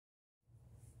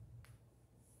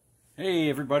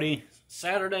Hey everybody,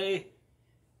 Saturday,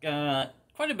 got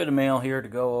quite a bit of mail here to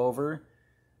go over.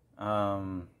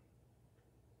 Let's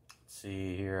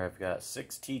see here, I've got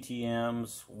 6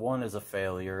 TTMs, one is a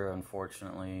failure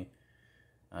unfortunately,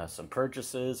 some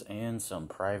purchases and some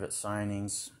private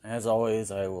signings. As always,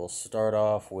 I will start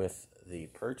off with the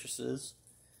purchases.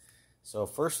 So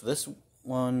first this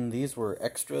one, these were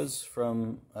extras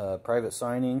from private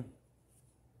signing.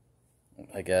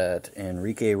 I got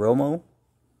Enrique Romo,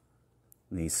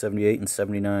 the 78 and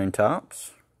 79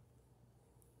 tops.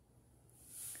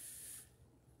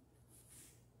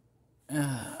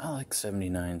 I like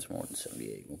 79s more than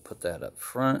 78. We'll put that up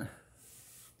front.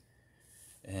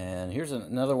 And here's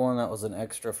another one that was an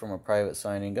extra from a private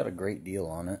signing. Got a great deal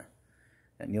on it.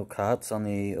 At Neil Cott's on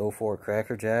the 04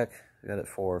 Cracker Jack. Got it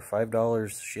for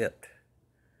 $5 shipped.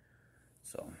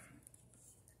 So,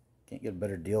 can't get a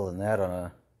better deal than that on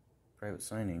a private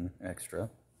signing extra.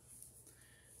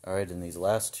 Alright, and these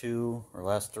last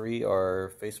three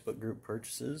are Facebook group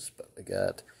purchases. But I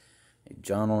got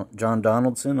John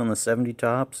Donaldson on the 70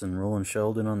 tops and Roland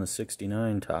Sheldon on the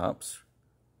 69 tops.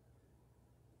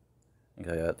 I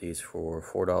think I got these for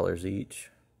 $4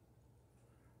 each,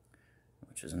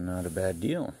 which is not a bad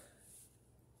deal.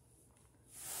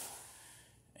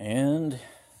 And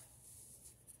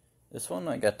this one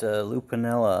I got Lou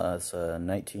Piniella as a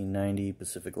 1990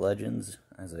 Pacific Legends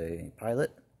as a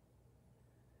pilot.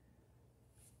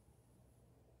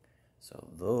 So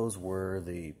those were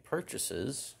the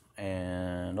purchases,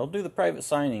 and I'll do the private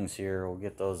signings here. We'll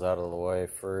get those out of the way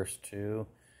first too.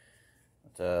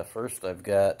 But, first I've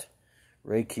got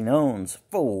Ray Quinones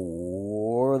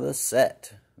for the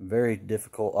set. Very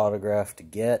difficult autograph to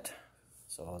get,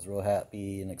 so I was real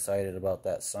happy and excited about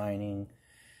that signing.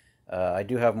 I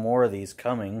do have more of these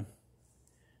coming.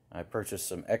 I purchased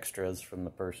some extras from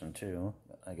the person too.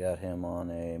 I got him on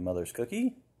a Mother's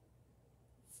Cookie,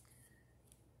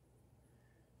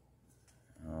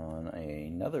 on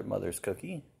another Mother's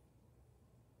Cookie,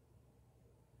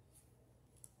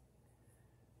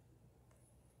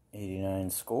 '89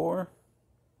 score,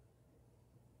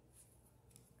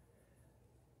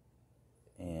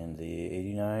 and the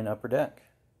 '89 Upper Deck.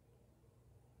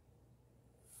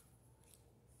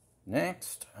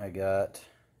 Next, I got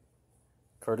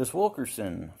Curtis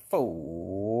Wilkerson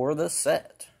for the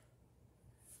set.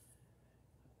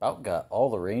 About got all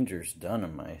the Rangers done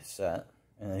in my set.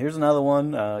 And here's another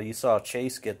one. You saw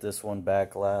Chase get this one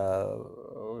back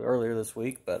earlier this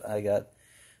week, but I got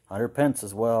Hunter Pence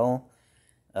as well.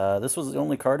 This was the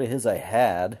only card of his I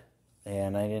had,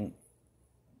 and I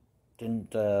didn't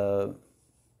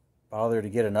bother to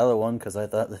get another one because I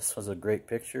thought this was a great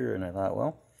picture, and I thought,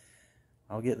 well,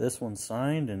 I'll get this one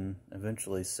signed and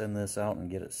eventually send this out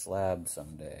and get it slabbed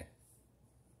someday.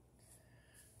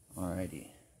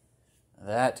 Alrighty.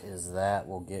 That is that.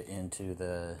 We'll get into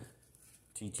the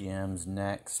TTMs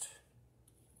next.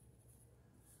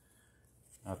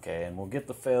 Okay, and we'll get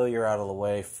the failure out of the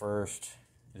way first.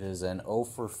 It is an 0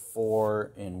 for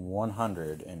 4 in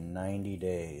 190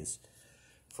 days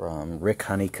from Rick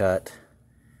Honeycutt.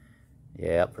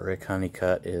 Yep, Rick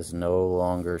Honeycutt is no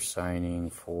longer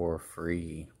signing for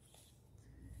free.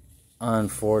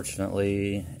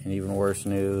 Unfortunately, and even worse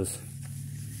news,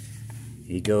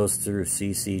 he goes through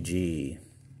CCG,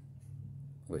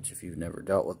 which if you've never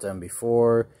dealt with them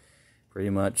before, pretty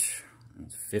much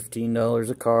it's $15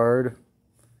 a card,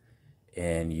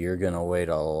 and you're going to wait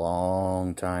a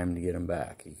long time to get them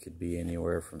back. It could be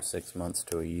anywhere from 6 months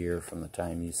to a year from the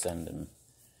time you send them.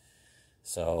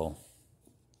 So,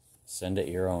 send at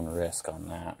your own risk on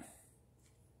that.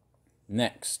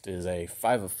 Next is a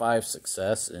 5 of 5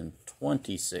 success in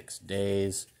 26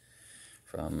 days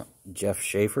from Jeff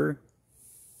Schaefer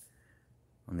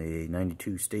on the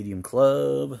 92 Stadium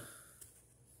Club,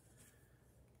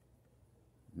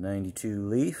 92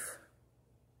 Leaf,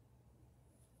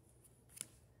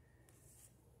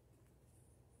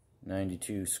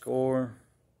 '92 Score,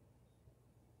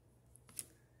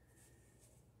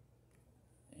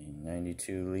 a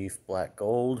 92 Leaf Black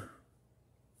Gold,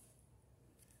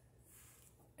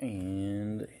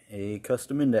 and a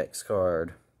custom index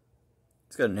card.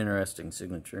 It's got an interesting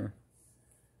signature.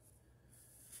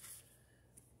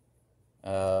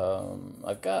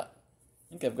 I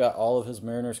think I've got all of his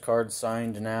Mariners cards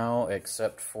signed now,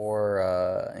 except for,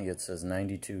 I think it says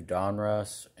 92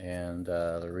 Donruss, and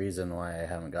the reason why I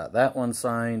haven't got that one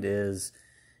signed is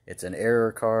it's an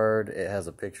error card. It has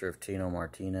a picture of Tino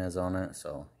Martinez on it,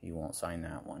 so he won't sign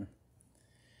that one.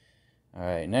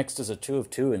 Alright, next is a 2 of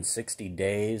 2 in 60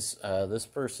 days. This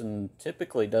person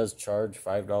typically does charge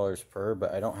 $5 per,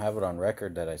 but I don't have it on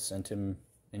record that I sent him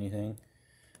anything.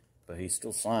 but he's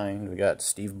still signed. We got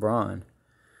Steve Braun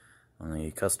on the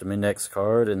custom index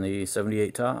card and the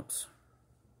 78 tops.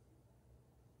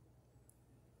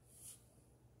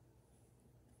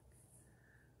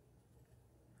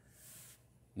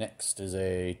 Next is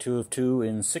a 2 of 2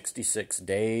 in 66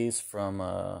 days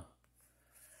from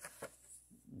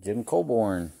Jim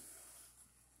Colborn.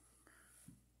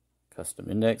 Custom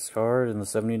index card and the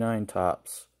 79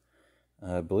 tops.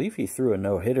 I believe he threw a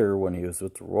no-hitter when he was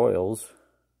with the Royals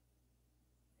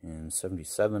in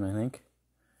 77, I think.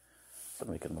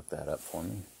 Somebody can look that up for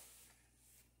me.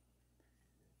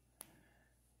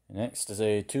 Next is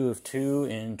a 2 of 2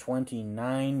 in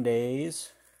 29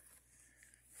 days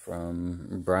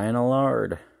from Brian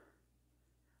Allard.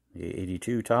 The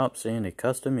 82 tops and a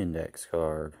custom index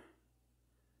card.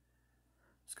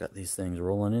 It's got these things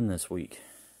rolling in this week.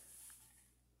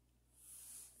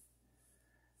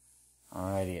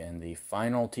 Alrighty, and the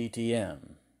final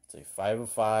TTM. It's a 5 of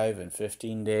 5 in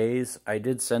 15 days. I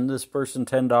did send this person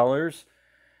 $10.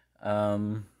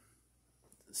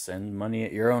 Send money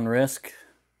at your own risk.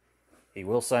 He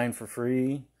will sign for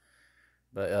free,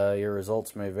 but your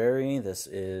results may vary. This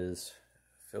is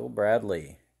Phil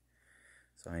Bradley.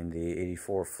 Signed the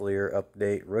 84 Fleer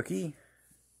Update rookie.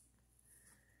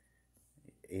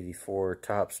 84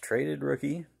 Tops Traded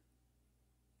rookie.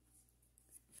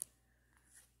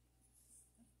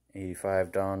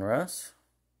 85 Don Russ.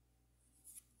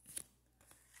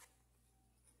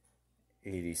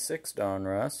 86 Don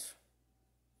Russ.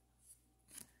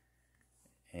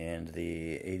 And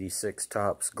the 86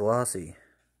 Tops Glossy,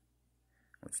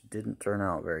 which didn't turn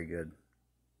out very good.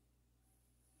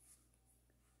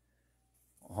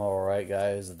 Alright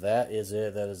guys, that is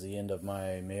it. That is the end of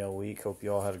my mail week. Hope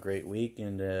you all had a great week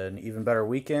and an even better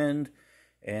weekend.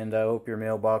 And I hope your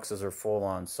mailboxes are full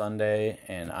on Sunday.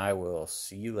 And I will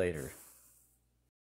see you later.